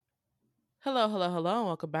Hello, hello, hello, and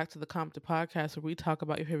welcome back to the Compton Podcast where we talk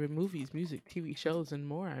about your favorite movies, music, TV shows, and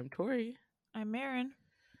more. I'm Tori. I'm Marin.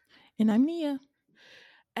 And I'm Nia.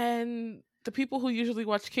 And the people who usually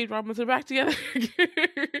watch K dramas are back together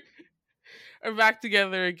are back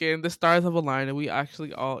together again. The stars have aligned, and we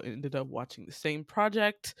actually all ended up watching the same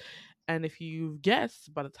project. And if you've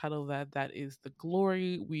guessed by the title of that is The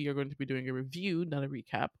Glory. We are going to be doing a review, not a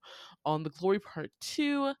recap, on The Glory Part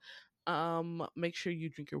 2. Make sure you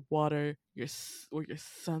drink your water, or your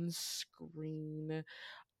sunscreen,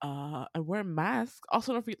 and wear a mask.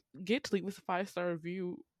 Also, don't forget to leave us a 5-star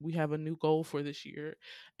review. We have a new goal for this year,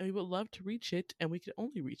 and we would love to reach it, and we can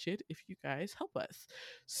only reach it if you guys help us.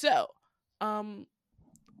 So, um,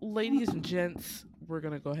 ladies and gents, we're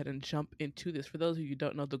gonna go ahead and jump into this. For those of you who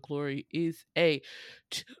don't know, The Glory is a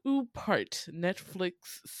two-part Netflix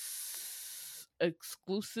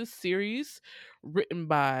exclusive series written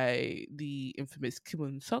by the infamous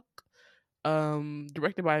Kim Suk,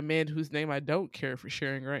 directed by a man whose name I don't care for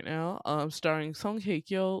sharing right now, starring Song Hye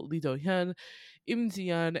Kyo, Lee Do Hyun, Im Ji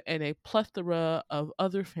Yeon, and a plethora of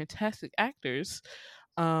other fantastic actors.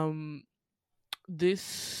 Um,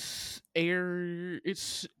 it's aired.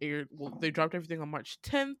 Well, they dropped everything on March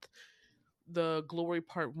 10th. The Glory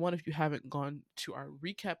Part 1, if you haven't gone to our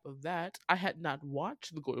recap of that, I had not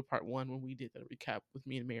watched the Glory Part 1 when we did the recap with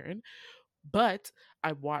me and Marin, but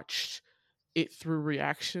I watched it through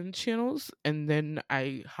reaction channels, and then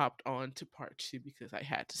I hopped on to part 2 because I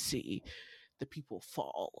had to see the people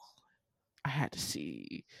fall. I had to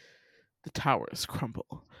see the towers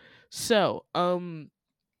crumble. So,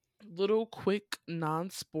 little quick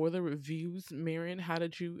non-spoiler reviews. Marion, how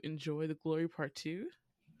did you enjoy The Glory Part 2?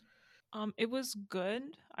 It was good.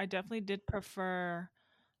 I definitely did prefer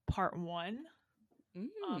part one.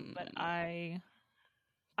 But Mm.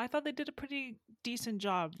 I thought they did a pretty decent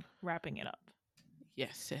job wrapping it up.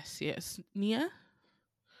 Yes, yes, yes. Nia?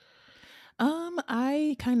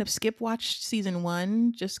 I kind of skip watched season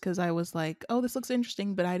one just because I was like, oh, this looks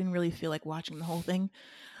interesting, but I didn't really feel like watching the whole thing.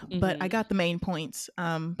 But I Mm-hmm. got the main points.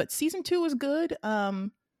 But season two was good.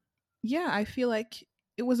 Yeah, I feel like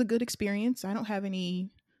it was a good experience. I don't have any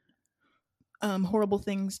horrible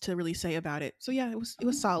things to really say about it. So yeah, it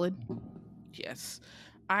was solid. Yes,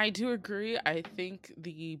 I do agree. I think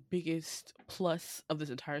the biggest plus of this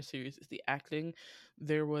entire series is the acting.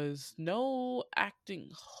 There was no acting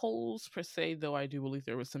holes per se, though I do believe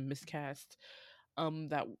there was some miscast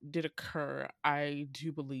that did occur. I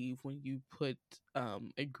do believe when you put a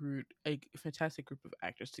fantastic group of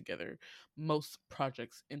actors together, most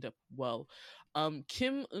projects end up well.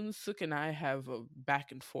 Kim Un Suk and I have a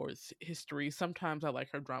back and forth history. Sometimes I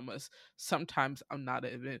like her dramas, sometimes I'm not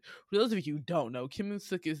in it. For those of you who don't know, Kim Un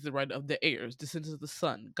Suk is the writer of The Heirs, Descendants of the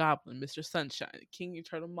Sun, Goblin, Mr. Sunshine, King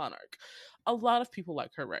Eternal Monarch. A lot of people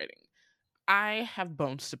like her writing. I have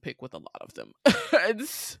bones to pick with a lot of them. And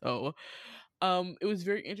so it was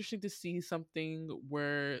very interesting to see something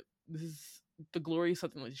where this is the glory is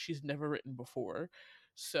something like she's never written before.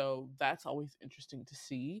 So that's always interesting to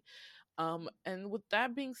see. And with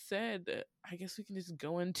that being said, I guess we can just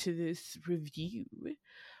go into this review.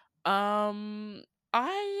 Um,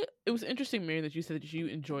 I it was interesting, Mary, that you said that you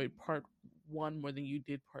enjoyed part one more than you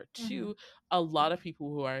did part hmm two. A lot of people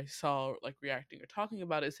who I saw like reacting or talking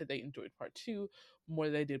about it said they enjoyed part two more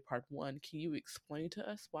than they did part one. Can you explain to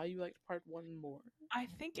us why you liked part one more? I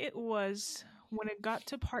think it was when it got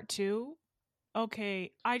to part two.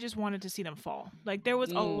 Okay, I just wanted to see them fall. Like there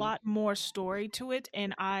was a Mm, lot more story to it,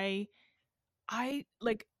 and I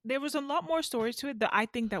like there was a lot more stories to it that I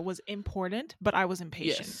think that was important, but I was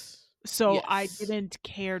impatient. yes. So I Yes. didn't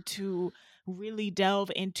care to really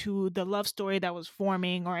delve into the love story that was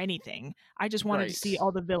forming or anything. I just wanted to see Right.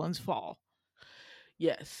 all the villains fall.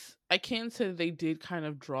 Yes, I can say that they did kind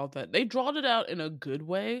of draw that. They drawed it out in a good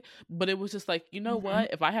way, but it was just like, you know hmm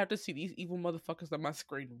what? If I have to see these evil motherfuckers on my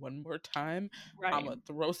screen one more time, I'm Right. gonna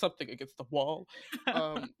throw something against the wall.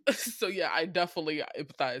 So yeah, I definitely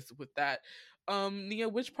empathize with that. Nia,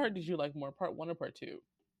 which part did you like more, part one or part two?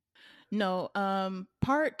 No,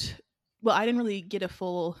 part. Well, I didn't really get a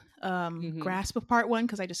full Mm-hmm. grasp of part one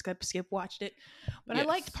because I just skip watched it. But I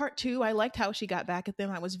liked Yes. part two. I liked how she got back at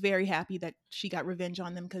them. I was very happy that she got revenge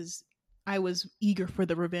on them because I was eager for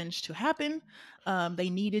the revenge to happen. They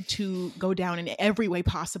needed to go down in every way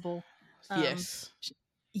possible. Um, Yes. sh-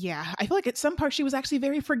 yeah, I feel like at some parts she was actually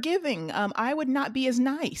very forgiving. I would not be as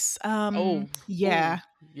nice. Oh. Oh. Yeah,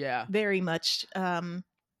 Yeah. very much.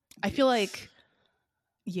 I feel Yes. like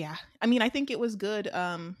yeah. I mean, I think it was good.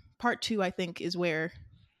 Part two, I think, is where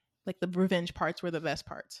like the revenge parts were the best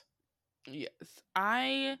parts. Yes.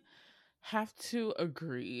 I have to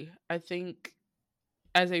agree. I think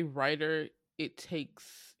as a writer, it takes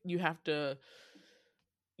you have to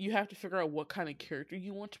figure out what kind of character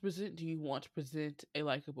you want to present. Do you want to present a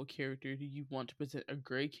likable character? Do you want to present a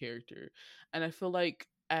gray character? And I feel like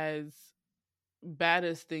as bad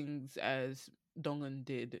as things as Dongun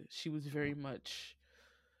did, she was very much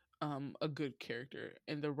a good character,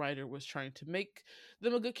 and the writer was trying to make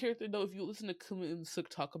them a good character. Though, if you listen to Kim In Suk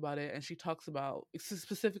talk about it, and she talks about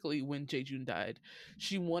specifically when Jaejun died,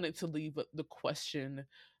 she wanted to leave the question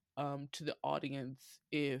to the audience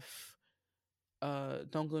if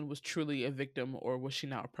Donglin was truly a victim or was she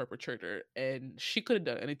now a perpetrator, and she could have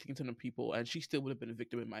done anything to them people and she still would have been a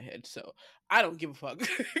victim in my head, so I don't give a fuck.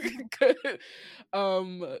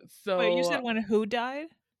 um Wait, you said so when who died?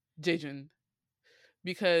 Jaejun,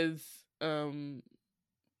 because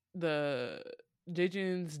the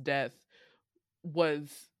Jaejun's death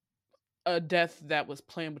was a death that was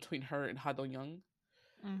planned between her and Ha Do Young.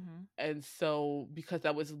 Mm-hmm. And so, because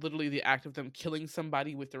that was literally the act of them killing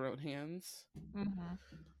somebody with their own hands, Mm-hmm.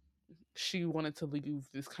 she wanted to leave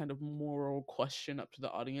this kind of moral question up to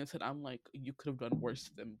the audience. And I'm like, you could have done worse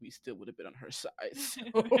to them. We still would have been on her side.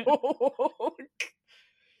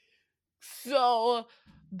 So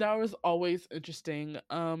that was always interesting.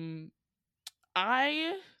 The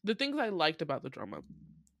things I liked about the drama,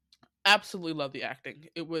 absolutely love the acting.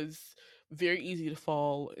 It was very easy to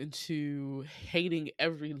fall into hating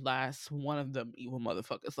every last one of them evil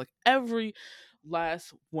motherfuckers. Like every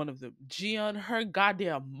last one of them. Jian, her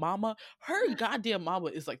goddamn mama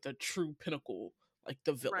is like the true pinnacle, like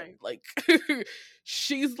the villain. Right. Like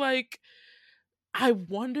she's like, I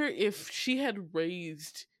wonder if she had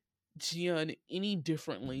raised Jian any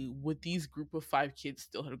differently, would these group of 5 kids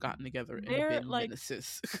still have gotten together and They're been like,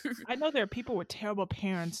 menaces? I know there are people with terrible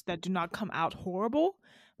parents that do not come out horrible,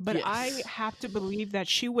 but I Yes. have to believe that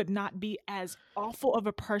she would not be as awful of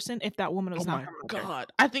a person if that woman Oh was not my her mother.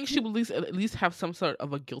 god. I think she would at least have some sort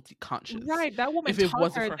of a guilty conscience Right, that woman if it taught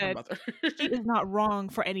wasn't her for her that mother. she is not wrong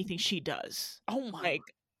for anything she does. Oh my Like,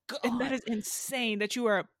 and that god. is insane that you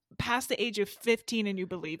are past the age of 15 and you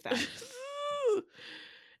believe that.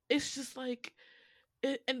 It's just like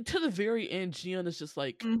and to the very end, Jian is just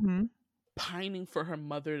like Mm-hmm. pining for her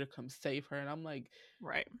mother to come save her. And I'm like,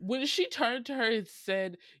 Right. when she turned to her and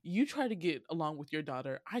said, "You try to get along with your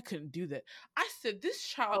daughter, I couldn't do that." I said, this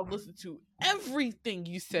child Oh. listened to everything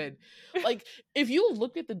you said. Like, if you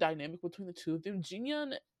look at the dynamic between the two of them,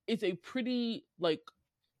 Jinyeon is a pretty, like,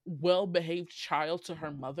 well-behaved child to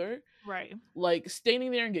her mother. Right. Like,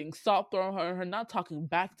 standing there and getting salt thrown at her, not talking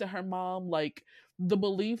back to her mom. Like, the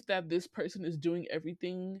belief that this person is doing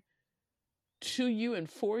everything to you and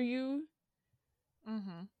for you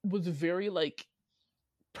Mm-hmm. was very, like,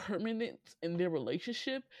 permanent in their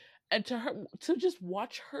relationship. And to just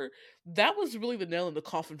watch her, that was really the nail in the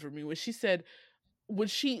coffin for me when she said, when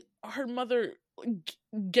her mother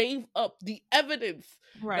gave up the evidence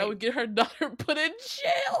that Right. would get her daughter put in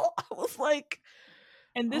jail. I was like,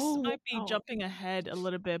 And this oh might be wow. jumping ahead a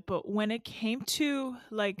little bit, but when it came to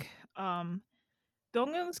like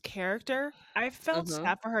Donghyun's character, I felt Uh-huh.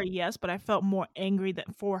 sad for her, yes, but I felt more angry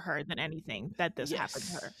for her than anything that this happened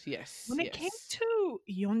to her. Yes, yes, When it came yes. to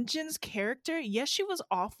Yeonjin's character, yes, she was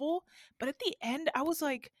awful, but at the end, I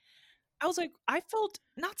felt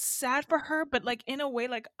not sad for her, but like in a way,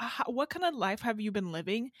 like, what kind of life have you been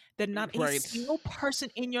living that not a Right. single person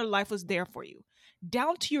in your life was there for you,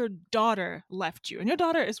 down to your daughter left you, and your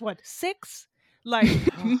daughter is what, 6? Like,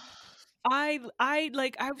 I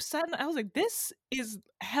sat and I was like, this is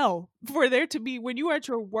hell for there to be when you are at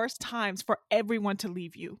your worst times for everyone to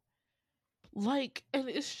leave you. Like, and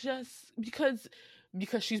it's just because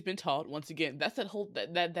she's been taught, once again, that's that whole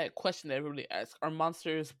that question that everybody asks, are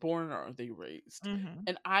monsters born or are they raised? Mm-hmm.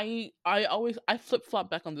 And I flip-flop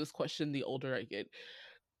back on this question the older I get.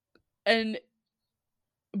 And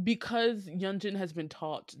because Yeonjin has been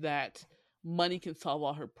taught that money can solve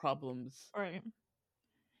all her problems, Right.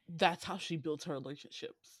 that's how she builds her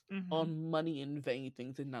relationships, Mm-hmm. on money and vain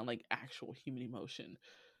things and not like actual human emotion.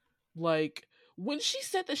 Like, when she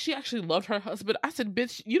said that she actually loved her husband, I said,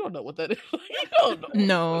 "Bitch, you don't know what that is. You don't know."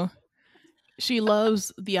 No. She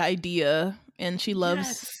loves the idea and she loves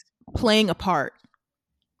Yes, playing a part.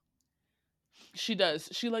 she does.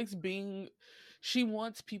 She likes being. She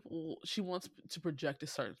wants people. She wants to project a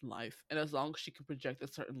certain life, and as long as she can project a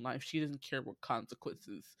certain life, she doesn't care what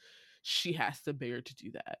consequences she has to bear to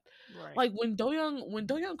do that. Right. Like when Do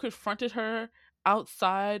Young confronted her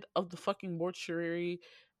outside of the fucking mortuary,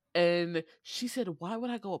 and she said, "Why would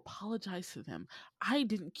I go apologize to them? I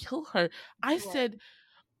didn't kill her." I Right. said,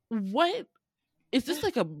 "What? is this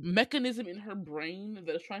like a mechanism in her brain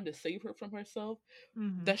that is trying to save her from herself?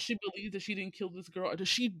 Mm-hmm. That she believes that she didn't kill this girl, or is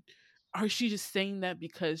she just saying that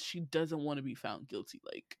because she doesn't want to be found guilty?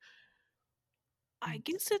 Like, I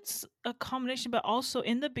guess it's a combination, but also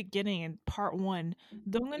in the beginning, in part one,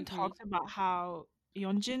 Dongun mhm. talks about how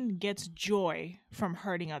Yeonjin gets joy from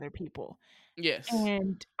hurting other people. Yes.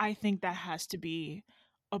 And I think that has to be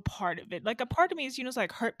a part of it. Like, a part of me is, it's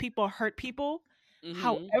like hurt people hurt people. Mhm.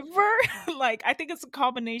 However, like, I think it's a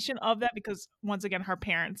combination of that because, once again, her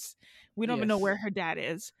parents, we don't even know Yes. where her dad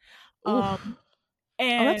is. Oof. Um,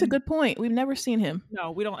 Oh, that's a and good point. We've never seen him.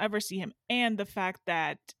 no, we don't ever see him. And the fact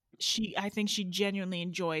that I think she genuinely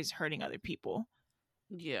enjoys hurting other people.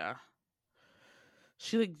 Yeah.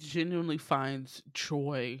 She like genuinely finds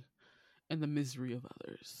joy in the misery of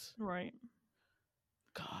others. Right.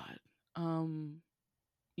 God.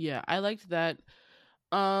 Yeah, I liked that.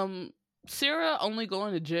 Um Sarah only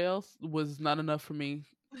going to jail was not enough for me.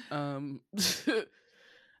 Um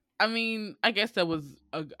I mean, I guess that was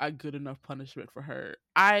a good enough punishment for her.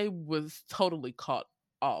 I was totally caught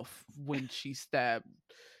off when she stabbed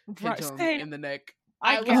Right. Hejung Same. in the neck.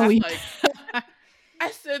 I I was Oh, guess. just yeah. like,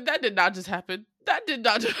 I said that did not just happen. That did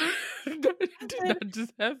not that did Then not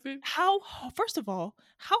just happen. first of all,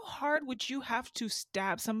 how hard would you have to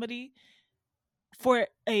stab somebody for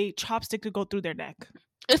a chopstick to go through their neck?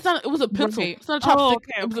 It's not. It was a pencil. Right. It's not a Oh, chopstick.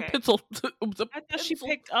 okay, It was a okay. pencil. It was a I thought she pencil.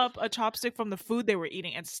 picked up a chopstick from the food they were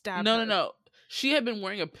eating and stabbed No, no, her. no. She had been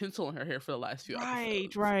wearing a pencil in her hair for the last few Right,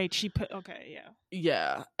 episodes. right. She put okay, yeah.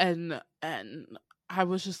 Yeah, and I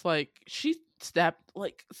was just like, she stabbed.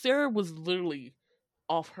 Like Sarah was literally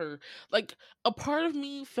off her. Like a part of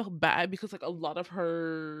me felt bad because like a lot of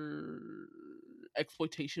her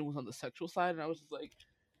exploitation was on the sexual side, and I was just like,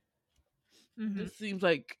 Hmm. this seems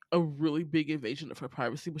like a really big invasion of her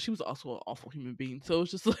privacy. But she was also an awful human being, so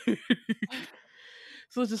it's just like,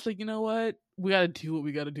 so it's just like, you know what, we gotta do what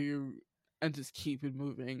we gotta do, and just keep it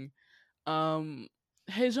moving. Um,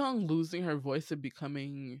 Hejong losing her voice and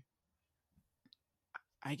becoming,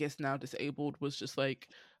 I guess, now disabled was just like,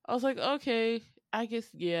 I was like, okay, I guess,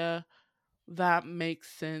 yeah, that makes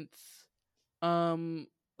sense. Song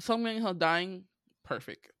Myung-ho dying,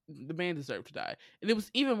 perfect. The man deserved to die, and it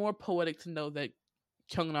was even more poetic to know that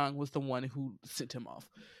Kyung-nang was the one who sent him off.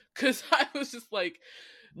 Because I was just like,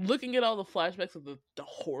 looking at all the flashbacks of the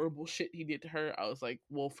horrible shit he did to her, I was like,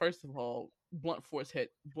 well, first of all, blunt force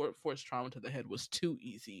trauma to the head was too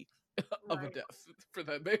easy of a Right. death for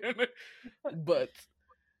that man. But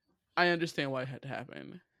I understand why it had to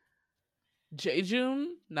happen. Jaejun,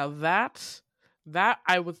 now that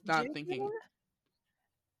I was not Jason thinking.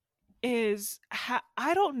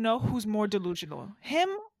 I don't know who's more delusional, him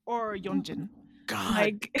or Yeonjin. God,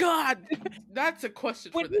 Like God, that's a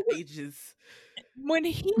question when for he the was ages. when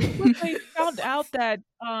they found out that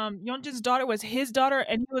Yeonjin's daughter was his daughter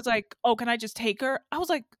and he was like, "Oh, can I just take her?" I was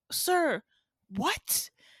like, "Sir, what?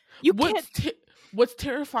 You can't." What's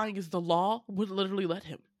terrifying is the law would literally let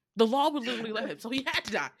him. The law would literally let him. So he had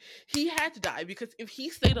to die. He had to die because if he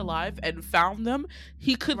stayed alive and found them,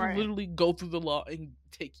 he could Right. literally go through the law and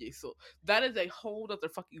take Yeso. That is a whole other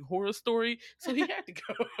fucking horror story. So he had to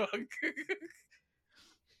go.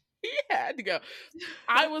 He had to go.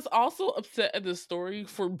 I was also upset at the story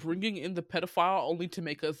for bringing in the pedophile only to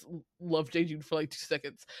make us love Jaejun for like 2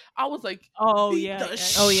 seconds. I was like, Oh beat yeah, the yeah.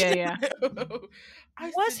 Oh, yeah, shit. yeah.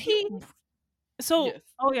 I Was said, he you. so? Yes.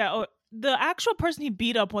 Oh yeah. Oh, the actual person he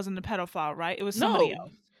beat up wasn't the pedophile, right? It was somebody No.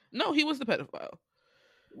 else. No, he was the pedophile.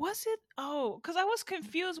 Was it? Oh, because I was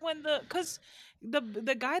confused when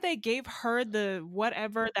the guy they gave her the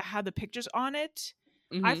whatever that had the pictures on it.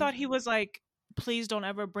 I Hmm. thought he was like, "Please don't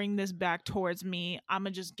ever bring this back towards me. I'm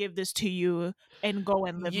gonna just give this to you and go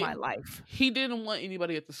and live Yeah. my life." He didn't want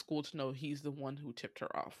anybody at the school to know he's the one who tipped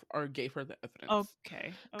her off or gave her the evidence.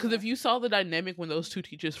 Okay. Because if Okay. you saw the dynamic when those two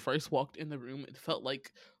teachers first walked in the room, it felt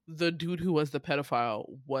like the dude who was the pedophile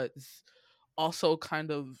was also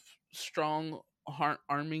kind of strong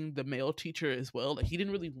arming the male teacher as well. Like he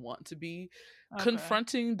didn't really want to be Okay.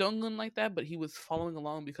 confronting Dongun like that, but he was following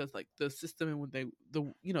along because like the system and when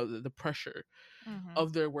the pressure Mm-hmm.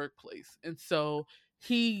 of their workplace. And so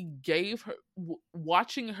he gave her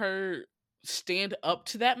watching her stand up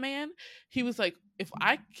to that man, he was like,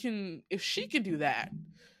 if she can do that,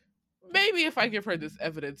 maybe if I give her this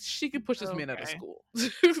evidence, she can push this man out of Okay. school.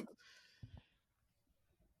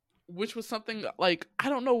 Which was something like, I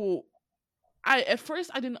don't know, I at first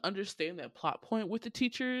I didn't understand that plot point with the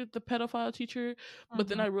teacher, the pedophile teacher, but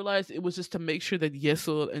then Mm-hmm. I realized it was just to make sure that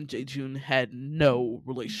Yesil and Jaejun had no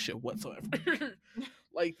relationship whatsoever.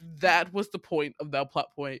 Like that was the point of that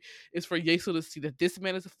plot point, is for Yesil to see that this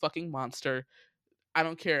man is a fucking monster. I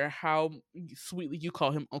don't care how sweetly you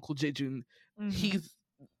call him Uncle Jaejun, he's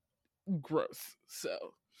gross. So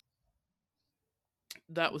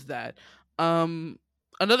that was that.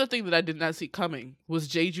 Another thing that I did not see coming was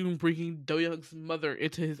Jaejun bringing Doyoung's mother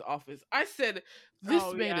into his office. I said,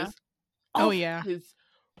 this man is off his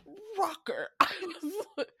rocker.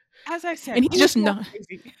 As I said, and he's just not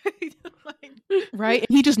crazy. right.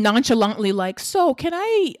 And he just nonchalantly like, so can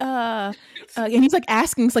I? And he's like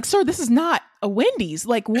asking, it's like, sir, this is not a Wendy's.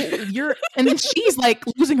 Like you're, and then she's like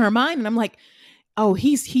losing her mind, and I'm like, oh,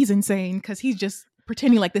 he's insane because he's just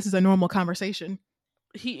pretending like this is a normal conversation.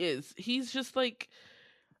 He is. He's just like,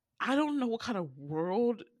 I don't know what kind of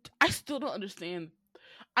world. I still don't understand.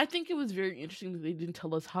 I think it was very interesting that they didn't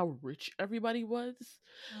tell us how rich everybody was.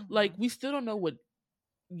 Like, we still don't know what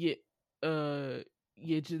Yejin's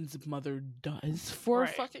mother does for a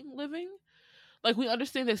fucking living. Like, we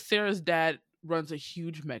understand that Sarah's dad runs a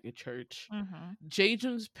huge mega church.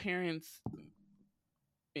 Jaejun's parents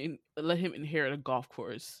let him inherit a golf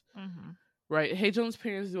course. Right? Haejun's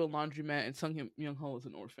parents do a laundromat, and Sung Young Ho is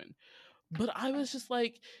an orphan. But I was just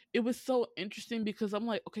like, it was so interesting because I'm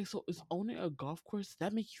like, okay, so is owning a golf course, does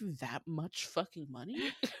that make you that much fucking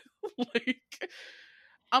money? Like,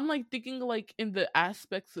 I'm like thinking like in the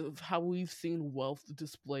aspects of how we've seen wealth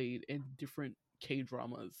displayed in different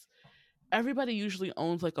K-dramas. Everybody usually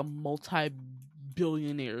owns like a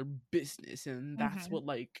multi-billionaire business, and that's what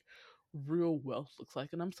like real wealth looks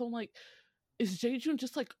like. And I'm so like, is Jaejun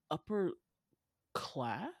just like upper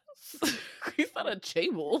class? He's not a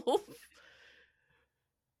chaebol.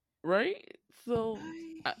 Right? So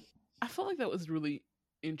I felt like that was really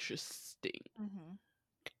interesting.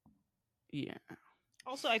 Yeah.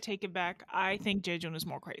 Also, I take it back. I think Jaejun is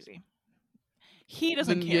more crazy. He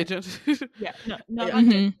doesn't care.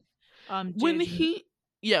 When he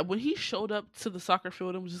showed up to the soccer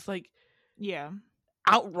field and was just like,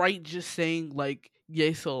 outright just saying like,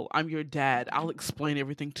 Yeso, I'm your dad, I'll explain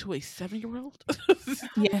everything to a 7-year-old.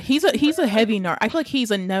 Yeah, he's a heavy I feel like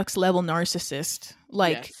he's a next level narcissist,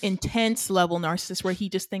 like intense level narcissist, where he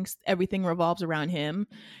just thinks everything revolves around him,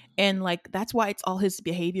 and like that's why it's all his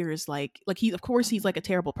behavior is like he, of course he's like a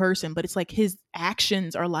terrible person, but it's like his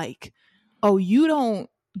actions are like, oh, you don't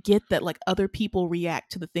get that like other people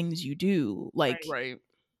react to the things you do, like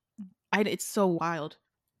it's so wild.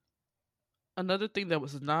 Another thing that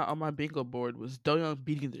was not on my bingo board was Doyoung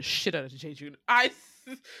beating the shit out of Jaejun.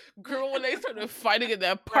 Girl, when they started fighting in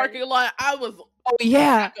that parking lot, I was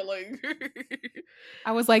cackling.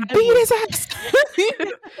 I was like, beat his ass.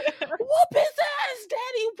 Whoop his ass,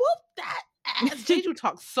 daddy. Whoop that ass. Jaejun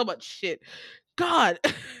talks so much shit. God.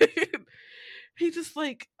 He just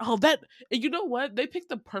like, and you know what? They picked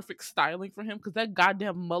the perfect styling for him because that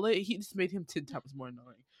goddamn mullet, he just made him 10 times more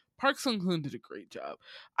annoying. Park Sung-hoon did a great job.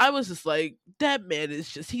 I was just like, that man is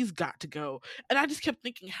just, he's got to go. And I just kept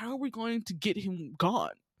thinking, how are we going to get him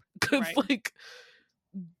gone? Because, like,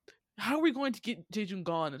 how are we going to get Jaejun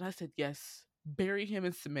gone? And I said, yes, bury him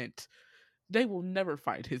in cement. They will never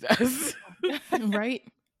find his ass. Right?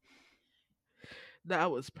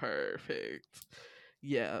 That was perfect.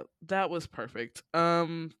 Yeah, that was perfect.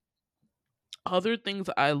 Other things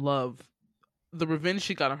I love, the revenge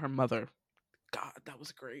she got on her mother. God, that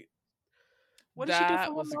was great. What did she do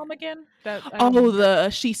for her mom again?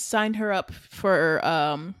 She signed her up for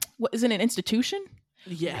what is it, an institution?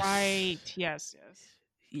 Yes. Right. Yes.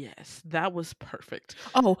 That was perfect.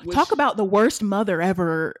 Oh, talk about the worst mother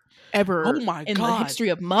ever oh my in God. the history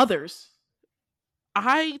of mothers.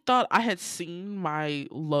 I thought I had seen my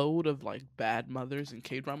load of like bad mothers in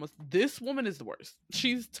K-dramas. This woman is the worst.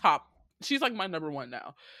 She's top. She's like my number one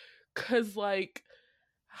now. 'Cause like,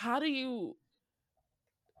 how do you,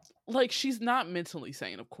 like, she's not mentally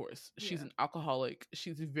sane, of course. She's an alcoholic.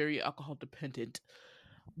 She's very alcohol dependent.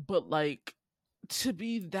 But like, to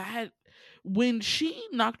be that, when she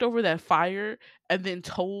knocked over that fire and then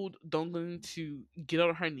told Donggun to get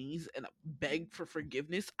on her knees and beg for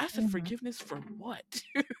forgiveness, I said, forgiveness for what?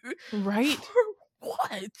 Right? For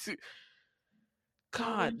what?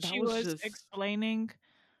 God, that she was was just explaining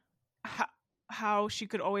how she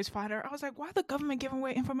could always find her. I was like, why the government giving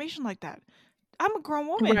away information like that? I'm a grown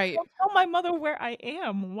woman. Right. Don't tell my mother where I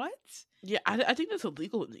am. What? Yeah, I think that's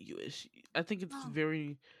illegal in the US. I think it's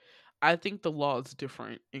I think the law is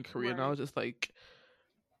different in Korea. And I was just like,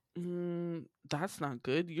 that's not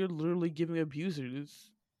good. You're literally giving abusers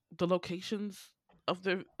the locations of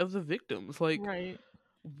the victims. Like,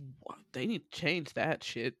 they need to change that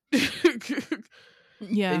shit.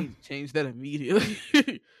 Yeah. They need to change that immediately.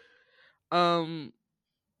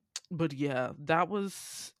 But yeah, that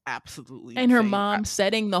was absolutely and her insane. mom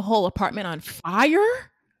setting the whole apartment on fire.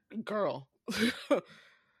 Girl,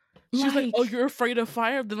 She was like, "Oh, Like, you're afraid of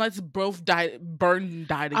fire? Then let's both burn and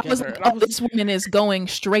die I was together." like, And I oh, was, this woman is going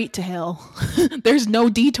straight to hell. There's no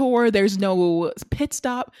detour. There's no pit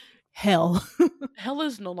stop. Hell. hell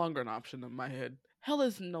is no longer an option in my head. Hell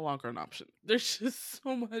is no longer an option. There's just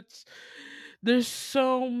so much. There's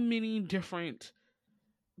so many different.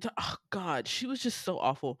 Oh God, she was just so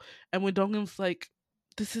awful. And when Donghyun's like,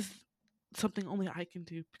 "This is something only I can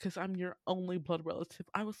do because I'm your only blood relative,"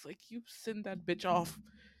 I was like, "You send that bitch off.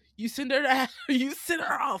 You send her. You send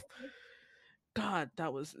her off." God,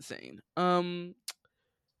 that was insane.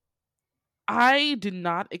 I did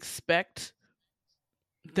not expect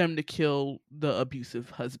them to kill the abusive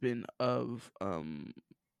husband of our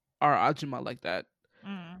Ajima like that.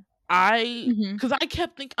 Mm. Mhm. Because I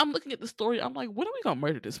kept thinking, I'm looking at the story, I'm like, when are we gonna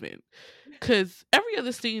murder this man? Because every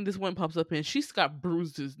other scene this one pops up in, she's got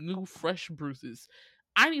bruises, new fresh bruises.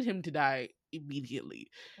 I need him to die immediately.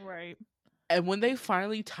 Right. And when they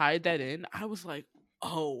finally tied that in, I was like,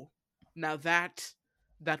 oh, now that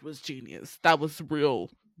was genius. That was real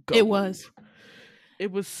go It was. move.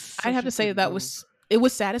 It was I'd such have a to say good that move. it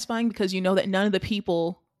was satisfying because you know that none of the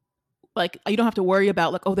people, like, you don't have to worry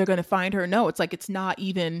about like, oh, they're going to find her. No, it's like it's not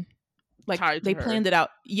even like Tied to they her. planned it out.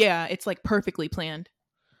 Yeah, it's like perfectly planned.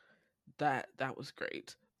 That was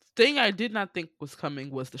great. Thing I did not think was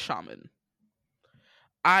coming was the shaman.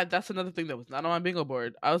 That's another thing that was not on my bingo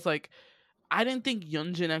board. I was like, I didn't think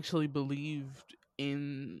Yunjin actually believed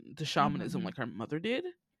in the shamanism Mhm. like her mother did.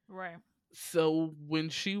 Right. So when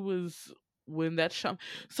that shaman,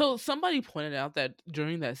 so somebody pointed out that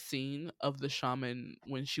during that scene of the shaman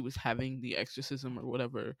when she was having the exorcism or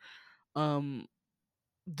whatever, um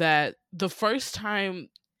that the first time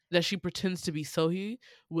that she pretends to be Sohee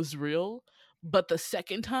was real, but the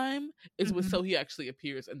second time is when Mhm. Sohee actually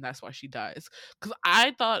appears, and that's why she dies. Because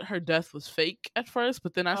I thought her death was fake at first,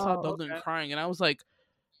 but then I saw Oh, Donghyun okay. crying, and I was like,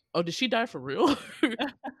 "Oh, did she die for real?"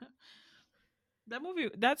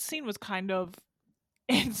 That scene was kind of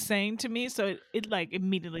insane to me, so it like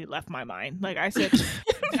immediately left my mind. Like I said,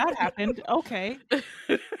 that happened. Okay,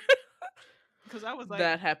 because I was like,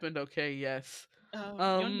 That happened. Okay, yes. Young's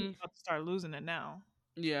Um, about to start losing it now.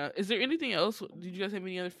 yeah. Is there anything else? Did you guys have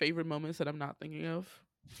any other favorite moments that I'm not thinking of?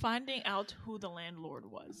 Finding out who the landlord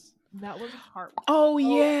was. That was heart. Oh Oh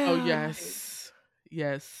yeah, yes,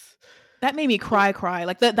 yes. that made me So cry.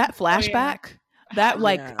 Like that Oh yeah. flashback. That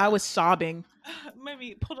like I yeah. was sobbing. Made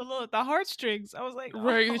me pull a little at the heartstrings. I was like,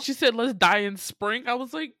 Right. oh. She said, "Let's die in spring." I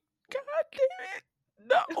was like, "God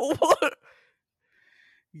damn it, no!"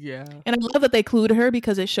 Yeah. And I love that they clued her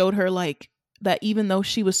because it showed her like that even though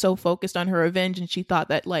she was so focused on her revenge and she thought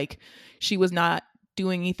that like she was not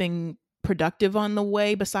doing anything productive on the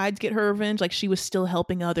way besides get her revenge, like she was still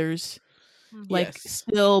helping others, Mhm. like Yes.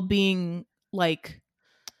 still being like,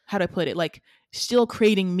 how do I put it? Like still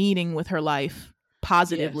creating meaning with her life Yes.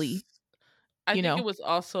 positively, I you think it know? was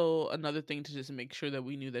also another thing to just make sure that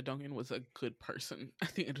we knew that Duncan was a good person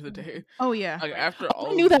at the end of the day. Mhm. Oh yeah. Like Right. after Oh, I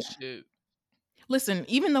all knew of that. this shit. Listen,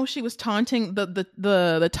 even though she was taunting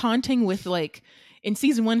the taunting with like in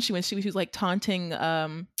season one, she was like taunting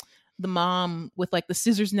the mom with like the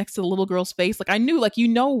scissors next to the little girl's face. Like I knew, like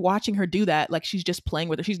watching her do that, like she's just playing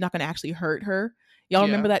with her. She's not going to actually hurt her. Y'all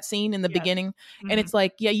remember Yeah. that scene in the Yes. beginning? And Mhm. it's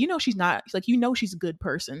like, yeah, she's not. It's like she's a good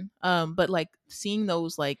person. But like seeing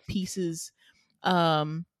those like pieces,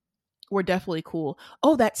 um, were definitely cool.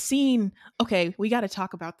 Oh, that scene. Okay, we got to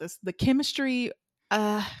talk about this. The chemistry.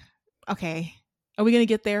 Uh, okay. Are we gonna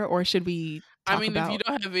get there, or should we I talk mean, if you about?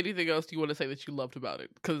 don't have anything else you want to say that you loved about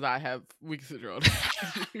it, because I have, we can sit around.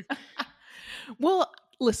 Well,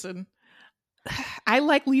 listen, I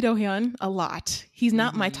like Lee Do Hyun a lot. He's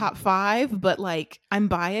not my Hmm. top 5, but like I'm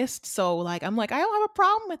biased, so like I'm like I don't have a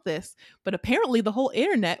problem with this. But apparently, the whole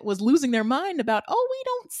internet was losing their mind about, oh, we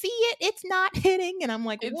don't see it, it's not hitting, and I'm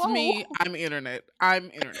like, It's whoa. me. I'm internet.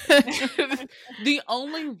 I'm internet. The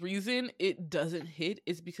only reason it doesn't hit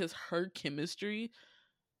is because her chemistry,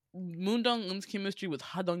 Moon Dong Eun's chemistry with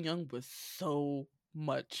Ha Dong Young was so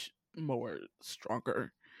much more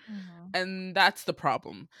stronger, Mhm. and that's the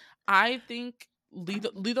problem. I think Lee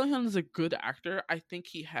Dong Hyun is a good actor. I think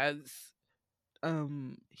he has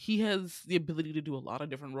the ability to do a lot of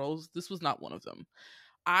different roles. This was not one of them.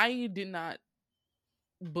 I did not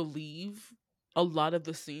believe a lot of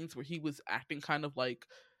the scenes where he was acting kind of like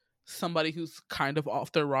somebody who's kind of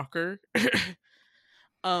off their rocker.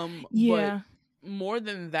 But Yeah, more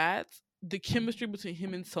than that, the chemistry between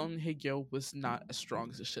him and Song Hye-kyo was not as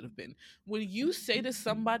strong as it should have been. When you say to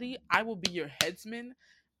somebody, "I will be your headsman,"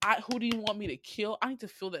 who do you want me to kill? I need to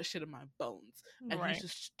feel that shit in my bones, and he's Right.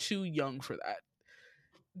 just too young for that.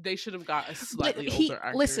 They should have got a but slightly he older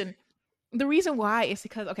actor. listen. The reason why is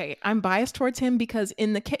because, okay, I'm biased towards him because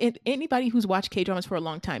anybody who's watched K dramas for a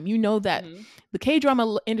long time, you know that Hmm. the K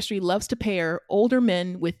drama industry loves to pair older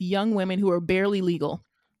men with young women who are barely legal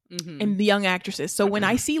Hmm. and the young actresses. So when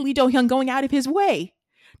I see Lee Do Hyun going out of his way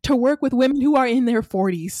to work with women who are in their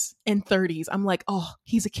 40s and 30s, I'm like, oh,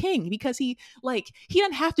 he's a king because he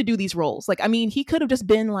doesn't have to do these roles. Like, I mean, he could have just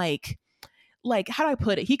been like how do I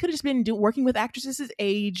put it? He could have just been working with actresses his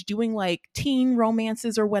age, doing like teen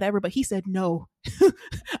romances or whatever. But he said, no,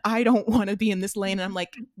 I don't want to be in this lane. And I'm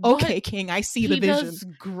like, But okay, King, I see the he vision. does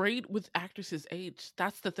great with actresses' age.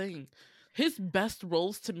 That's the thing. His best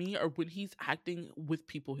roles to me are when he's acting with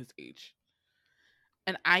people his age.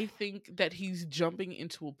 And I think that he's jumping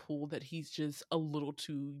into a pool that he's just a little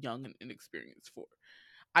too young and inexperienced for.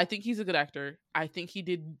 I think he's a good actor. I think he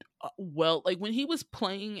did well. Like when he was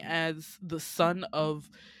playing as the son of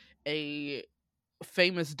a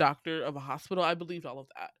famous doctor of a hospital, I believed all of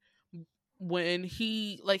that. When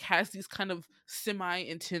he like has these kind of semi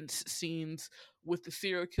intense scenes with the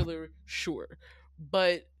serial killer, sure,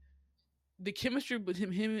 but the chemistry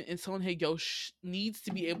between him and Son Hae Gyo needs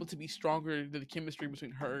to be able to be stronger than the chemistry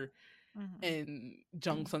between her Mhm. and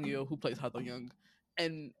Jung Sung Yo, who plays Ha Do Young,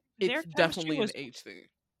 and Their it's chemistry definitely an was age thing.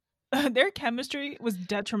 their chemistry was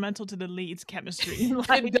detrimental to the lead's chemistry. It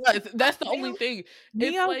Like does. That's the only Mia, thing. It's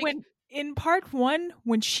Mia, like when in part one,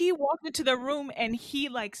 when she walked into the room and he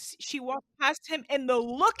like she walked past him, and the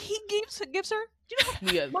look he gives her, you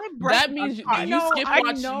know, Mia, my breath that got means I caught. know, I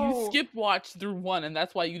you know. skip watch through one, and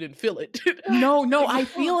that's why you didn't feel it. No, Like, I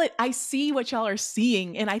feel it. I see what y'all are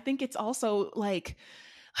seeing. And I think it's also like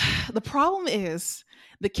the problem is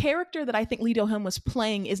the character that I think Lee Do Hyun was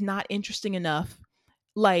playing is not interesting enough,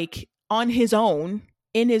 like on his own,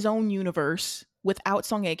 in his own universe, without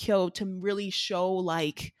Song Hye Kyo to really show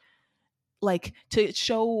to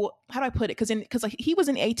show how do I put it? Because like he was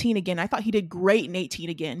in 18 again. I thought he did great in 18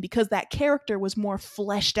 again because that character was more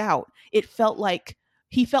fleshed out. It felt like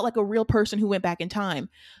he felt like a real person who went back in time,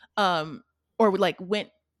 um, or like went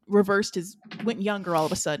younger all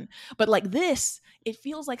of a sudden. But like this, it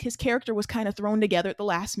feels like his character was kind of thrown together at the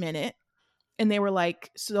last minute, and they were like,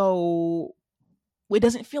 so it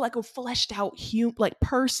doesn't feel like a fleshed out like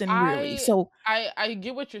person really. I So I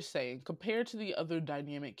get what you're saying. Compared to the other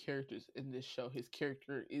dynamic characters in this show, his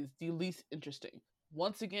character is the least interesting.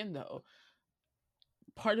 Once again, though,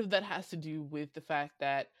 part of that has to do with the fact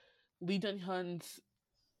that Lee Dun Hyun's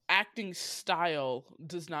acting style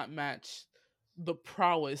does not match the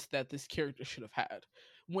prowess that this character should have had.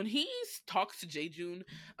 When he talks to Jae-Joon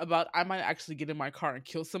about I might actually get in my car and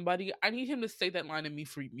kill somebody, I need him to say that line to me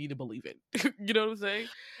for me to believe it. You know what I'm saying?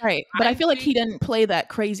 right, but I I feel like he think didn't play that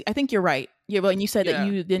crazy. I think you're right. Yeah, well, and you said that yeah.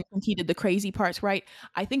 you didn't think he did the crazy parts, right?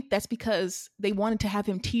 I think that's because they wanted to have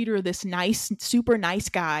him teeter this nice, super nice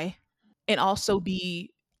guy, and also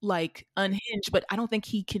be like unhinged. But I don't think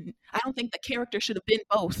he can. I don't think the character should have been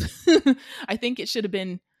both. I think it should have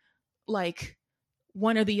been like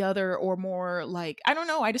one or the other, or more like I don't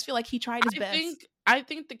know. I just feel like he tried his best. I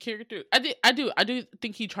think the character I do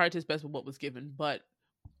think he tried his best with what was given, but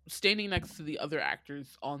standing next to the other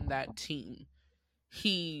actors on that team,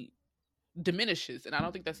 he diminishes, and I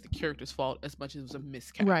don't think that's the character's fault as much as it was a Right.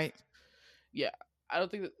 miscast. Yeah, I don't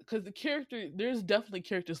think because the character, there's definitely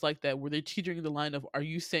characters like that where they're teetering the line of are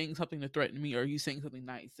you saying something to threaten me or are you saying something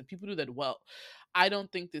nice, and people do that well. I don't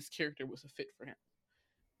think this character was a fit for him,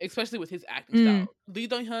 especially with his acting Mm, style. Lee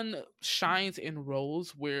Dong Hyun shines in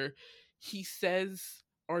roles where he says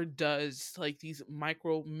or does like these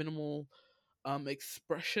micro minimal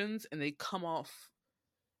expressions, and they come off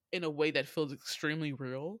in a way that feels extremely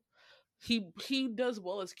real. He does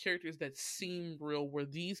well as characters that seem real, where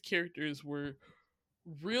these characters were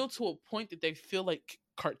real to a point that they feel like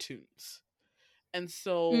cartoons. And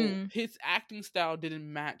so mm. his acting style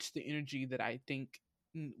didn't match the energy that I think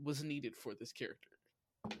was needed for this character.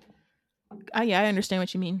 Yeah, I understand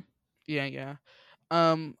what you mean. Yeah, yeah.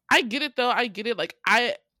 I get it though. I get it. Like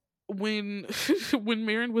I when when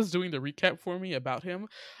Marin was doing the recap for me about him,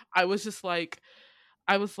 I was just like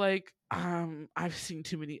I was like, I've seen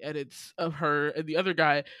too many edits of her and the other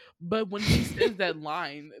guy. But when he says that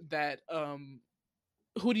line that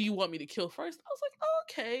who do you want me to kill first? I was like, oh,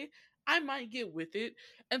 okay, I might get with it.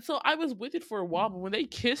 And so I was with it for a while, but when they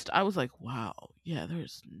kissed, I was like, wow, yeah,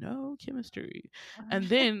 there's no chemistry. And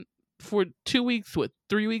then for 2 weeks,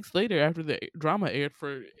 3 weeks later, after the drama aired,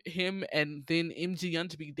 for him and then MG Young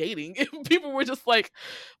to be dating, people were just like,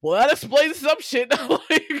 well, that explains some shit.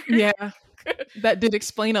 Like, Yeah, that did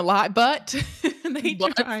explain a lot, but they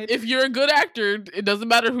but tried. if you're a good actor, it doesn't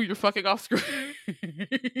matter who you're fucking off screen.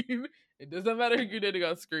 It doesn't matter who you're dating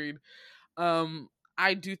off screen. Um,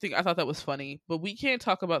 I do think I thought that was funny, but we can't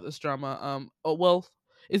talk about this drama. Oh well,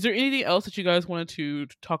 is there anything else that you guys wanted to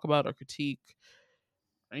talk about or critique?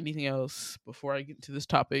 Or anything else before I get into this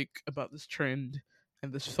topic about this trend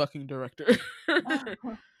and this fucking director?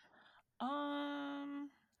 um,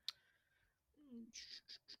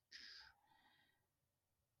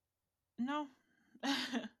 no,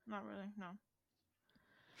 not really. No.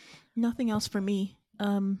 Nothing else for me.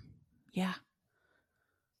 Yeah.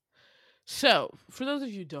 So, for those of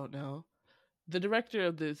you who don't know, the director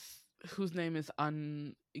of this, whose name is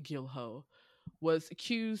An Gilho, was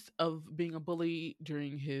accused of being a bully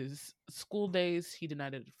during his school days. He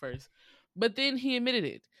denied it at first, but then he admitted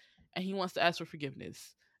it, and he wants to ask for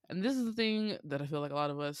forgiveness. And this is the thing that I feel like a lot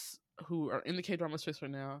of us who are in the K drama space right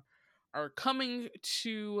now are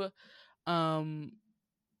um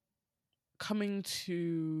coming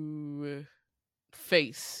to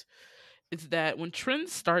face. It's that when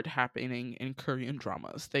trends start happening in Korean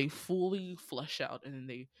dramas, they fully flesh out and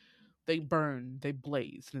then they burn, they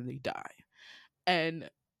blaze, and then they die. And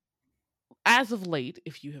as of late,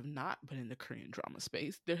 if you have not been in the Korean drama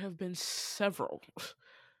space, there have been several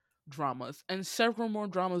dramas, and several more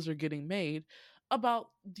dramas are getting made about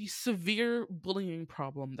the severe bullying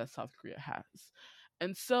problem that South Korea has.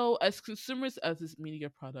 And so, as consumers of this media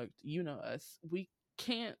product, you know us, we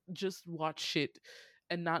can't just watch shit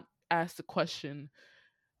and not ask the question,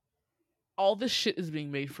 all this shit is being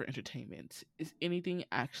made for entertainment. Is anything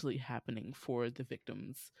actually happening for the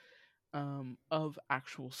victims of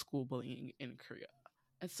actual school bullying in Korea?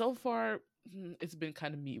 And so far, it's been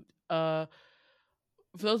kind of mute. For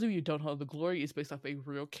those of you who don't know, The Glory is based off a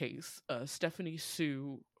real case. Stephanie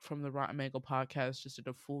Sue from the Rotten Mango podcast just did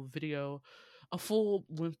a full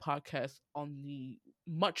length podcast on the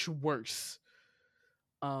much worse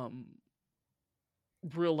um,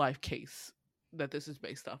 real life case that this is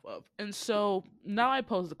based off of. And so now I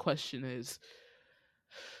pose the question is,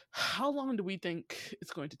 how long do we think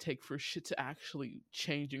it's going to take for shit to actually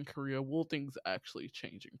change in Korea? Will things actually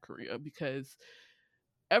change in Korea? Because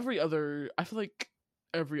I feel like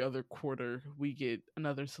every other quarter we get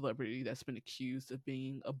another celebrity that's been accused of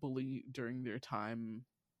being a bully during their time.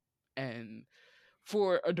 And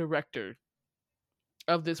for a director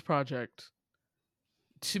of this project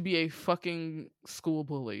to be a fucking school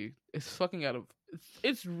bully is fucking out of,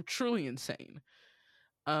 it's truly insane.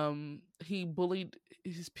 He bullied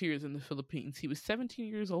his peers in the Philippines. He was 17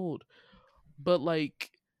 years old. But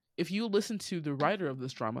like, if you listen to the writer of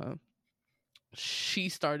this drama, she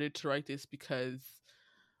started to write this because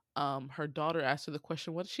her daughter asked her the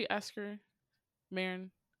question. What did she ask her,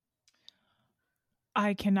 Marin?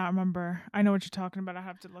 I cannot remember. I know what you're talking about. I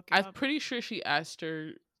have to look it I'm up. pretty sure she asked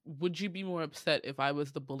her, would you be more upset if I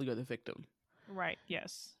was the bully or the victim? Right,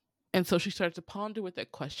 yes. And so she started to ponder with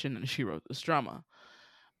that question and she wrote this drama.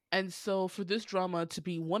 And so for this drama to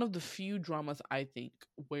be one of the few dramas I think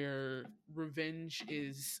where revenge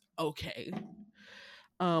is okay.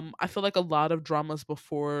 I feel like a lot of dramas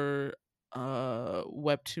before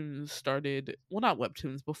webtoons started, well, not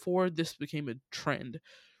webtoons, before this became a trend,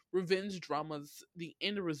 revenge dramas, the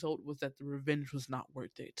end result was that the revenge was not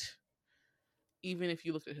worth it. Even if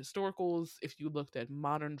you looked at historicals, if you looked at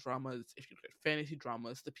modern dramas, if you looked at fantasy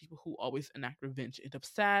dramas, the people who always enact revenge end up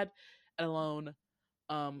sad and alone,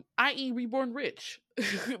 i.e. reborn rich.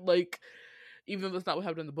 Like, even though that's not what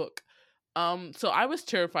happened in the book. So I was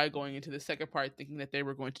terrified going into the second part, thinking that they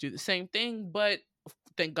were going to do the same thing, but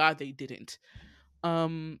thank God they didn't.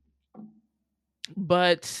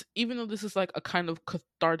 But even though this is like a kind of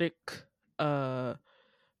cathartic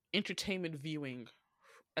entertainment viewing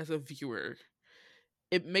as a viewer,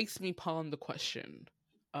 it makes me ponder the question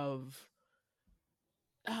of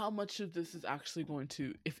how much of this is actually going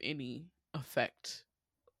to, if any, affect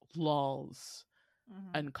laws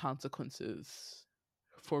and consequences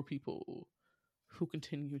for people who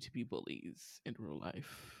continue to be bullies in real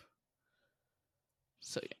life.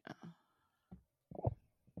 So yeah.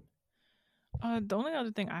 The only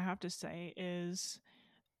other thing I have to say is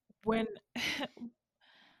when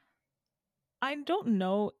I don't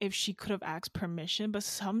know if she could have asked permission, but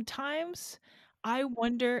sometimes I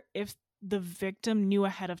wonder if the victim knew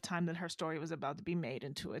ahead of time that her story was about to be made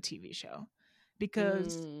into a TV show.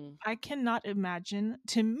 Because I cannot imagine,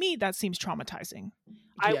 to me, that seems traumatizing.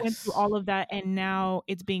 I went through all of that and now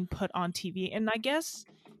it's being put on TV. And I guess,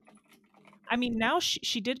 I mean, now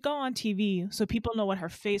she did go on TV, so people know what her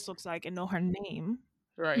face looks like and know her name.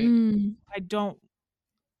 Right. I don't,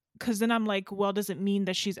 because then I'm like, well, does it mean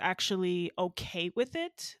that she's actually okay with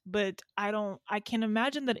it? But I can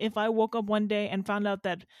imagine that if I woke up one day and found out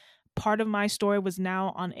that part of my story was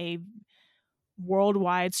now on a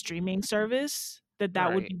worldwide streaming service,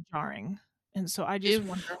 that would Right. be jarring. And so I just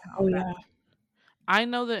wonder If how Oh that. yeah. I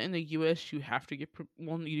know that in the US you have to get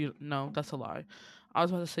well, you no, that's a lie. I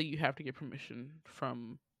was about to say you have to get permission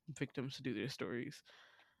from victims to do their stories,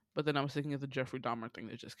 but then I was thinking of the Jeffrey Dahmer thing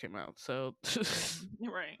that just came out. So,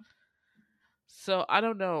 Right. so I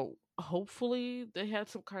don't know. Hopefully, they had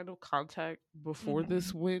some kind of contact before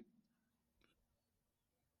this Mhm. went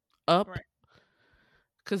up, Right.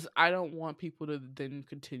 because I don't want people to then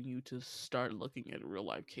continue to start looking at real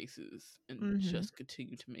life cases and Mhm. just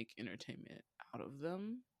continue to make entertainment out of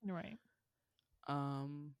them. Right.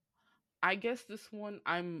 Um, I guess this one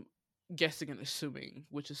I'm guessing and assuming,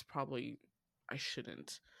 which is probably I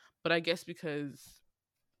shouldn't, but I guess because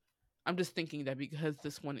I'm just thinking that because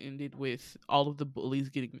this one ended with all of the bullies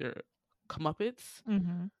getting their comeuppance,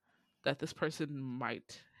 Mhm. that this person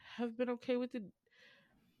might have been okay with it.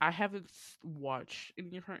 I haven't watched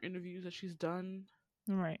any of her interviews that she's done,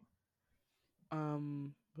 Right.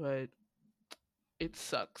 but it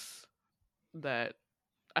sucks that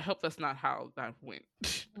I hope that's not how that went,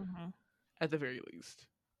 Mhm. at the very least.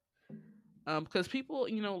 Because people,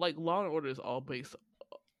 like Law and Order is all based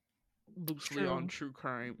loosely on True. true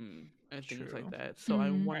crime and things like True. that. So I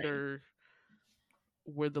Mhm. Right. wonder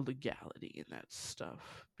where the legality in that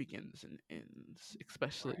stuff begins and ends,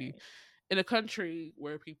 especially Right. in a country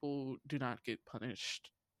where people do not get punished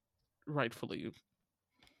rightfully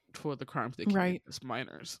for the crimes they commit Right. as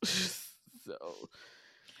minors. So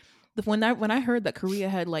When I heard that Korea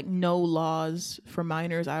had like no laws for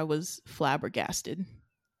minors, I was flabbergasted.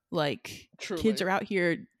 Like kids truly. are out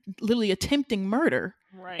here literally attempting murder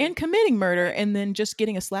Right. and committing murder, and then just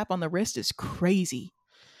getting a slap on the wrist is crazy.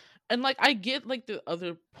 And like I get like the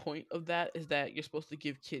other point of that is that you're supposed to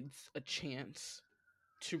give kids a chance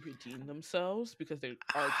to redeem themselves because they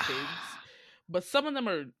are kids, but some of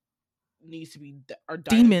them needs to be are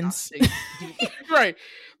Demons. diagnostic right,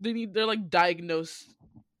 they're like diagnosed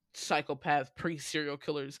psychopath pre serial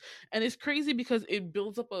killers, and it's crazy because it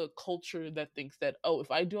builds up a culture that thinks that, oh,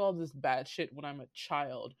 if I do all this bad shit when I'm a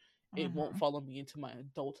child, it won't Mhm. follow me into my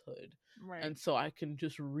adulthood, Right. and so I can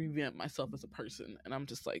just revamp myself as a person. And I'm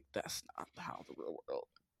just like, that's not how the real world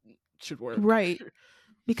should work. Right.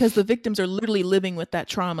 Because the victims are literally living with that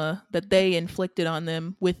trauma that they inflicted on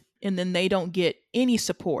them with, and then they don't get any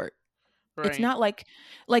support. It's Right. not like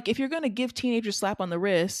if you're going to give teenagers slap on the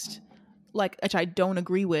wrist, like, which I don't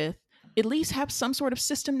agree with, at least have some sort of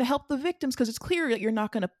system to help the victims, because it's clear that you're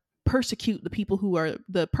not going to persecute the people who are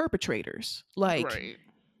the perpetrators. Right.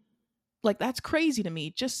 Like that's crazy to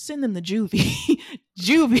me. Just send them to juvie,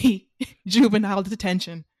 juvie, juvenile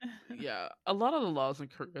detention. Yeah, a lot of the laws in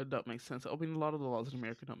Korea don't make sense. I mean, a lot of the laws in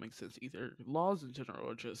America don't make sense either. Laws in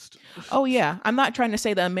general are just. Oh yeah, I'm not trying to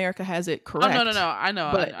say that America has it Oh no, no, correct, no! I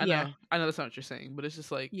know, but I yeah, know, I know. That's not what you're saying, but it's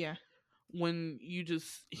just like yeah, when you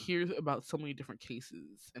just hear about so many different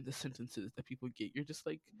cases and the sentences that people get, you're just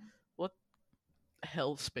like, what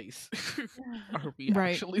hell space are we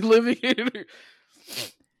right. actually living in?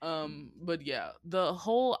 But yeah, the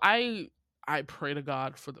whole I pray to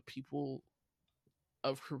God for the people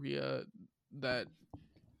of Korea that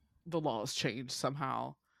the laws change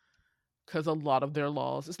somehow, because a lot of their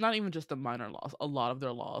laws, it's not even just the minor laws, a lot of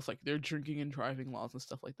their laws, like their drinking and driving laws and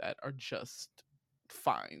stuff like that, are just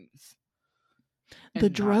fines The and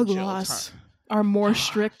not drug jail time. laws are more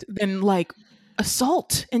strict than like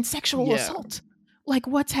assault and sexual Yeah. assault. Like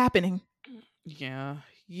what's happening? Yeah.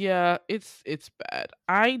 Yeah, it's bad.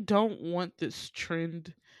 I don't want this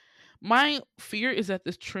trend. My fear is that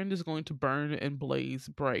this trend is going to burn and blaze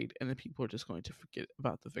bright, and then people are just going to forget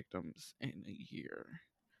about the victims in a year,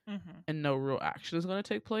 Mhm. and no real action is going to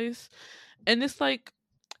take place. And it's like,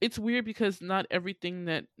 it's weird because not everything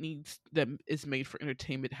that is made for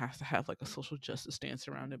entertainment has to have like a social justice stance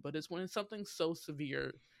around it, but it's when it's something so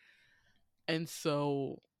severe and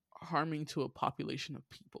so harming to a population of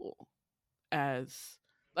people, as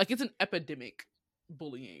like it's an epidemic.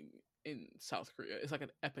 Bullying in South Korea is like an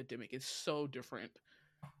epidemic. It's so different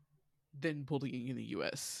than bullying in the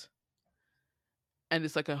US, and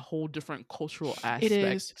it's like a whole different cultural It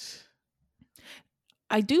is. aspect.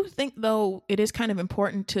 I do think though it is kind of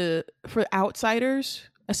important to for outsiders,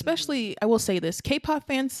 Mhm. especially I will say this, K-pop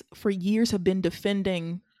fans for years have been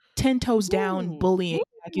defending 10 toes down Woo, bullying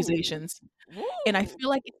woo, accusations. And I woo. feel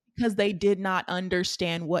like it's because they did not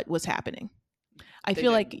understand what was happening. I They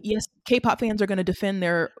feel like didn't. yes, K-pop fans are going to defend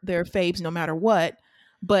their faves no matter what,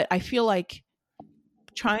 but I feel like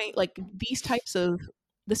trying like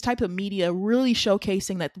this type of media really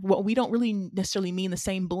showcasing that what we don't really necessarily mean the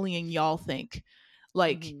same bullying y'all think.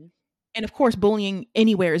 Like, Mhm. and of course bullying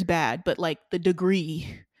anywhere is bad, but like the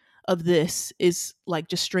degree of this is like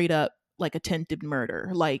just straight up like attempted murder,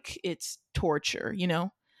 like it's torture, you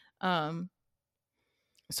know? Um,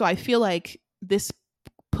 so I feel like this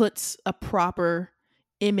puts a proper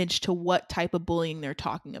image to what type of bullying they're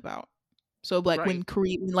talking about. So like Right.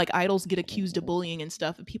 when like idols get accused of bullying and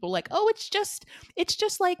stuff, and people are like, "Oh, it's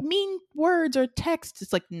just like mean words or text."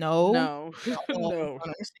 It's like, no, No. no, No.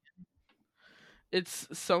 It's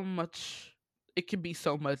so much, it can be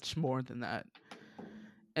so much more than that.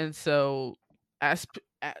 And so as,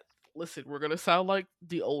 listen, we're going to sound like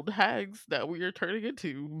the old hags that we are turning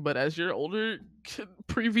into, but as your older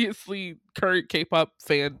previously current K-pop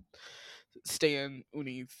fan stan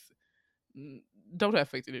unis, don't have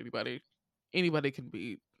faith in anybody. Anybody can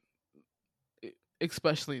be,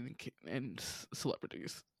 especially in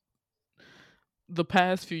celebrities. The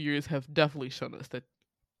past few years have definitely shown us that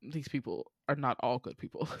these people are not all good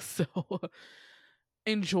people. So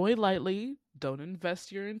enjoy lightly. Don't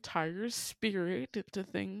invest your entire spirit into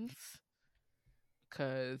things,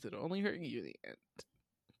 because it'll only hurt you in the end.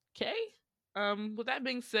 Okay. With that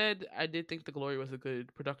being said, I did think The Glory was a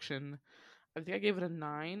good production. I think I gave it a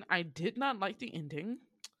 9. I did not like the ending.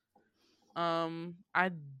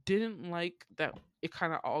 I didn't like that it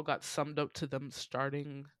kind of all got summed up to them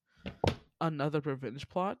starting another revenge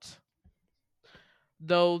plot.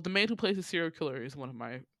 Though the man who plays the serial killer is on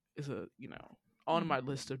my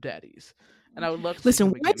list of daddies, and I would love to see Listen,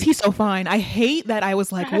 him why again. is he so fine? I hate that I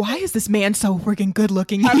was like, why is this man so freaking good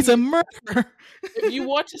looking? I He's a mean, murderer. if you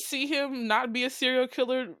want to see him not be a serial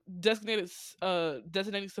killer, designating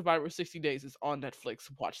survivor 60 days is on Netflix.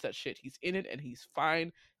 Watch that shit. He's in it and he's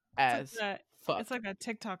fine as fuck. It's like a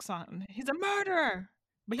TikTok song. He's a murderer,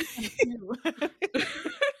 but he's kind of cute.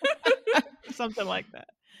 Something like that.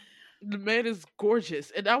 The man is gorgeous,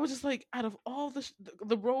 and I was just like, out of all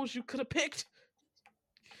the roles you could have picked,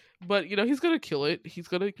 but he's gonna kill it. He's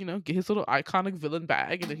gonna get his little iconic villain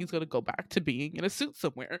bag, and then he's gonna go back to being in a suit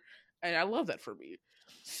somewhere, and I love that for me.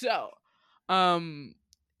 So,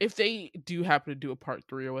 if they do happen to do a part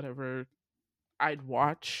 3 or whatever, I'd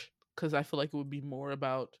watch, because I feel like it would be more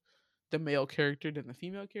about the male character than the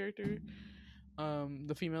female character.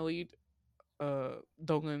 The female lead,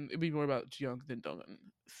 Dongin, it'd be more about Jung than Dongin.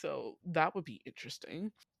 So that would be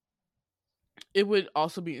interesting. It would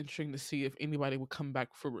also be interesting to see if anybody would come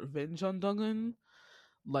back for revenge on Dongin.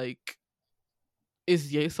 Like,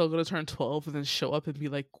 is Yeso gonna turn 12 and then show up and be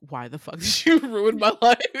like, "Why the fuck did you ruin my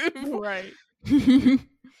life?" Right.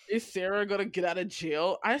 Is Sarah gonna get out of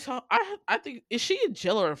jail? I think, is she in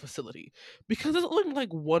jail or a facility? Because it's only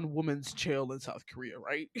like one woman's jail in South Korea,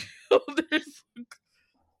 right? There's I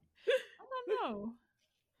don't know.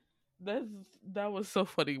 that was so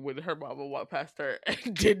funny when her mama walked past her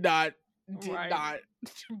and did not Right.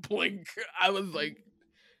 blink. I was like,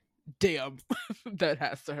 damn, that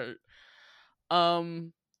has to hurt.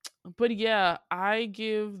 But yeah, I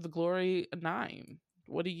give The Glory a 9.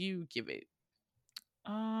 What do you give it?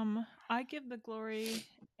 I give The Glory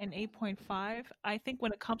an 8.5. I think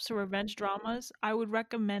when it comes to revenge dramas, I would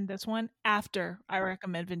recommend this one after I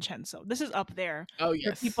recommend Vincenzo. This is up there Oh for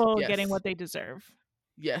yes, people yes, getting what they deserve.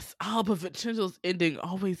 yes. Oh, but Vincenzo's ending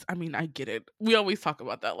always. I mean, I get it. We always talk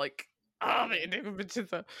about that, like, oh, the ending of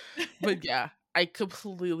Vincenzo. But yeah, I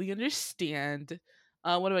completely understand.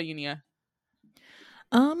 What about you, Nia?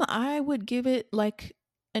 I would give it like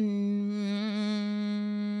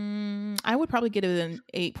I would probably give it an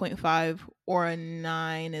 8.5 or a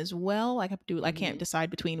 9 as well. I can't Mhm. decide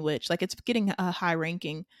between which. Like it's getting a high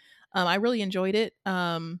ranking. I really enjoyed it.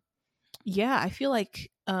 Yeah, I feel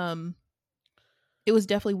like it was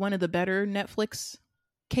definitely one of the better Netflix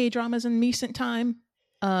K-dramas in recent time.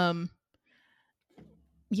 Um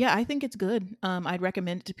yeah, I think it's good. I'd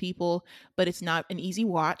recommend it to people, but it's not an easy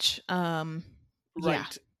watch. Yeah.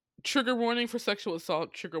 Right. Trigger warning for sexual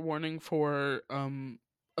assault. Trigger warning for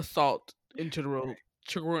assault in general.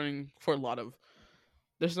 Trigger warning for a lot of.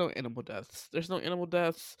 There's no animal deaths. There's no animal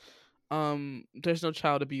deaths. There's no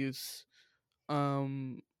child abuse.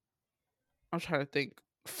 I'm trying to think.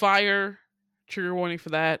 Fire. Trigger warning for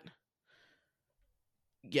that.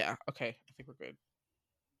 Yeah. Okay. I think we're good.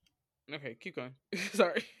 Okay. Keep going.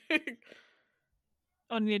 Sorry.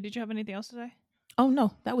 Oh, Nia, did you have anything else to say? Oh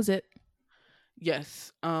no, that was it.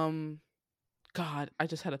 Yes. God, I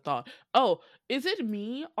just had a thought. Oh, is it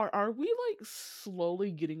me, or are we like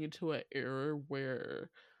slowly getting into an era where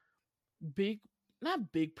big,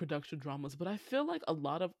 not big production dramas, but I feel like a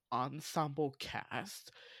lot of ensemble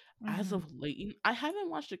cast as of late. I haven't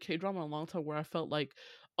watched a K drama in a long time where I felt like,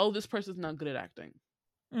 oh, this person's not good at acting.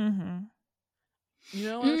 Mm-hmm. You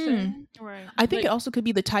know what I'm saying? Right. I think Like, it also could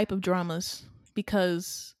be the type of dramas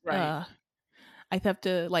because right. I have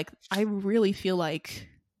to like I really feel like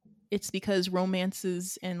it's because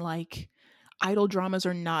romances and like idol dramas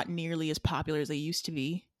are not nearly as popular as they used to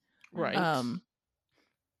be. Right. Um,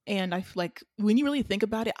 and I feel like when you really think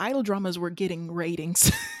about it, idol dramas were getting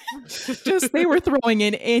ratings. Just they were throwing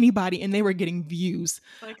in anybody and they were getting views.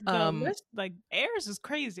 Like the list, like Airs is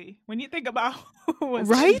crazy when you think about who was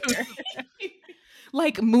Right? in there.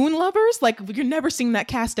 Like Moon Lovers, like you're never seeing that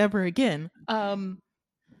cast ever again.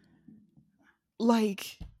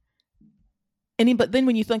 Like but then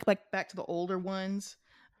when you think like back to the older ones,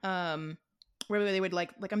 where they would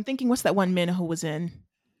like I'm thinking, what's that one Minho was in?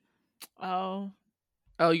 Oh,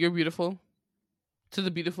 You're beautiful. To the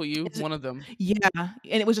beautiful you, Is it- one of them. Yeah, and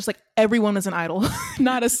it was just like everyone was an idol,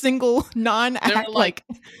 not a single non-act.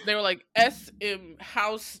 They were like SM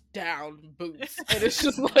house down boots, and it's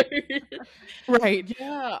just like right,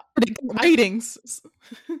 yeah, ratings.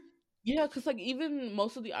 yeah, because like even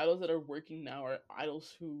most of the idols that are working now are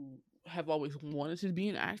idols who have always wanted to be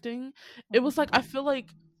in acting. It was like I feel like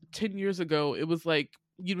 10 years ago, it was like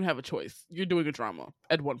you don't have a choice. You're doing a drama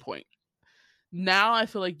at one point. Now I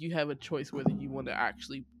feel like you have a choice whether you want to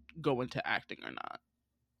actually go into acting or not.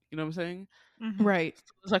 You know what I'm saying? Right. So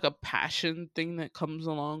it's like a passion thing that comes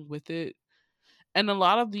along with it. And a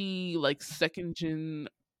lot of the like second gen,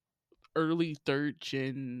 early third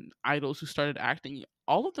gen idols who started acting,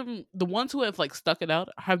 all of them, the ones who have like stuck it out,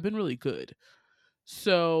 have been really good.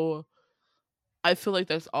 So I feel like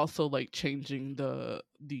that's also like changing the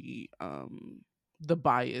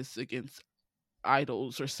bias against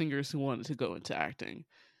idols or singers who wanted to go into acting.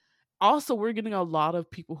 Also, we're getting a lot of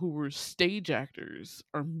people who were stage actors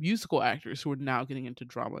or musical actors who are now getting into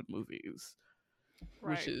drama and movies,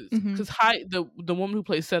 which right. is Mhm. because the woman who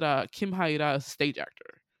plays Seta, Kim Haida, is a stage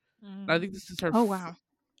actor. And I think this is her. Oh wow.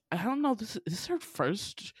 I don't know. Is this her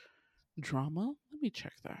first drama? Let me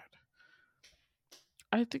check that.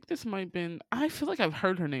 I think this might have been. I feel like I've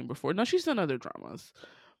heard her name before. No, she's done other dramas,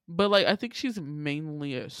 but like I think she's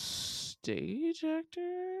mainly a stage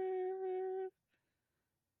actor.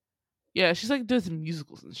 Yeah, she's like does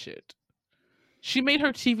musicals and shit. She made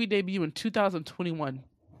her TV debut in 2021.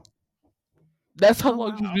 That's how Oh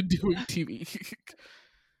long wow. she's been doing TV.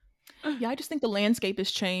 Yeah, I just think the landscape has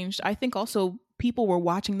changed. I think also people were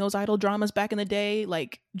watching those idol dramas back in the day.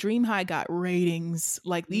 Like Dream High got ratings.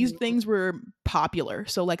 Like these things were popular.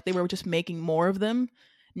 So like they were just making more of them,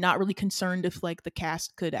 not really concerned if like the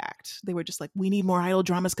cast could act. They were just like, we need more idol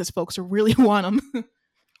dramas because folks are really want them.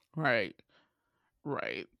 Right.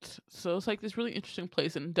 Right. So it's like this really interesting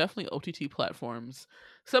place and definitely OTT platforms.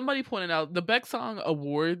 Somebody pointed out the Beck Song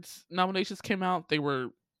Awards nominations came out. They were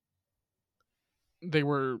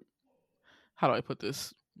how do I put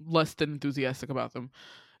this? Less than enthusiastic about them.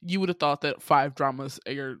 You would have thought that 5 dramas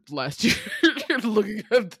aired last year looking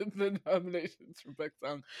at the nominations for Beck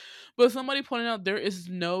Song. But somebody pointed out there is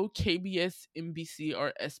no KBS, NBC,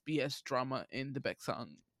 or SBS drama in the Beck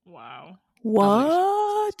Song Wow. nominations.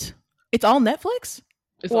 What? It's all Netflix?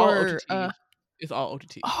 It's all Or OTT. It's all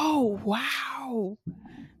OTT. oh wow.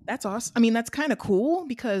 That's awesome. I mean, that's kind of cool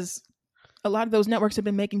because a lot of those networks have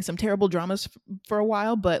been making some terrible dramas for a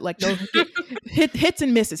while, but like they'll hits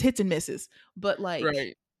and misses. But like,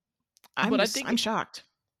 Right. But I'm shocked.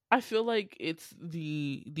 I feel like it's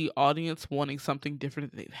the audience wanting something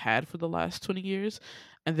different that they've had for the last 20 years,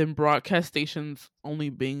 and then broadcast stations only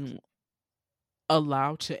being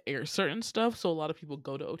allowed to air certain stuff. So a lot of people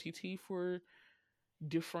go to OTT for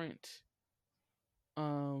different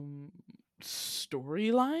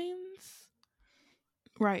storylines.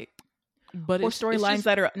 Right. But Or it's storylines just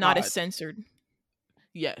that are not odd. as censored.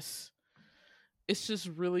 Yes. It's just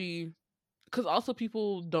really because also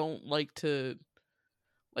people don't like to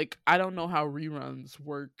like I don't know how reruns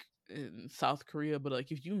work in South Korea, but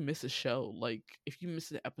like if you miss a show, like if you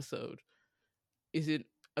miss an episode, is it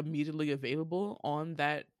immediately available on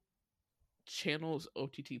that channel's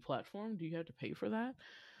OTT platform? Do you have to pay for that?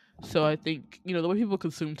 So I think, the way people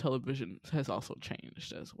consume television has also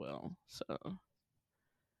changed as well. So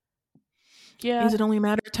yeah. Is it only a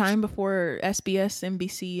matter of time before SBS,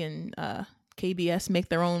 NBC, and KBS make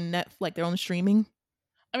their own their own streaming?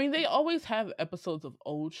 I mean, they always have episodes of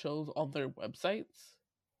old shows on their websites.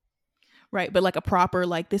 Right, but like a proper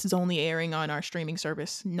like this is only airing on our streaming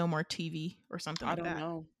service, no more TV or something I like don't that.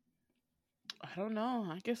 know. I don't know.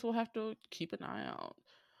 I guess we'll have to keep an eye out.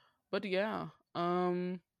 But yeah,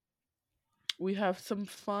 we have some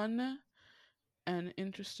fun and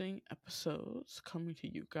interesting episodes coming to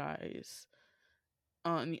you guys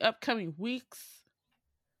in the upcoming weeks.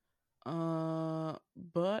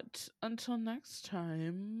 But until next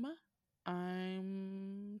time,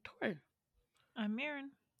 I'm Tori. I'm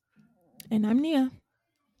Marin. And I'm Nia.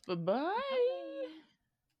 Bye bye.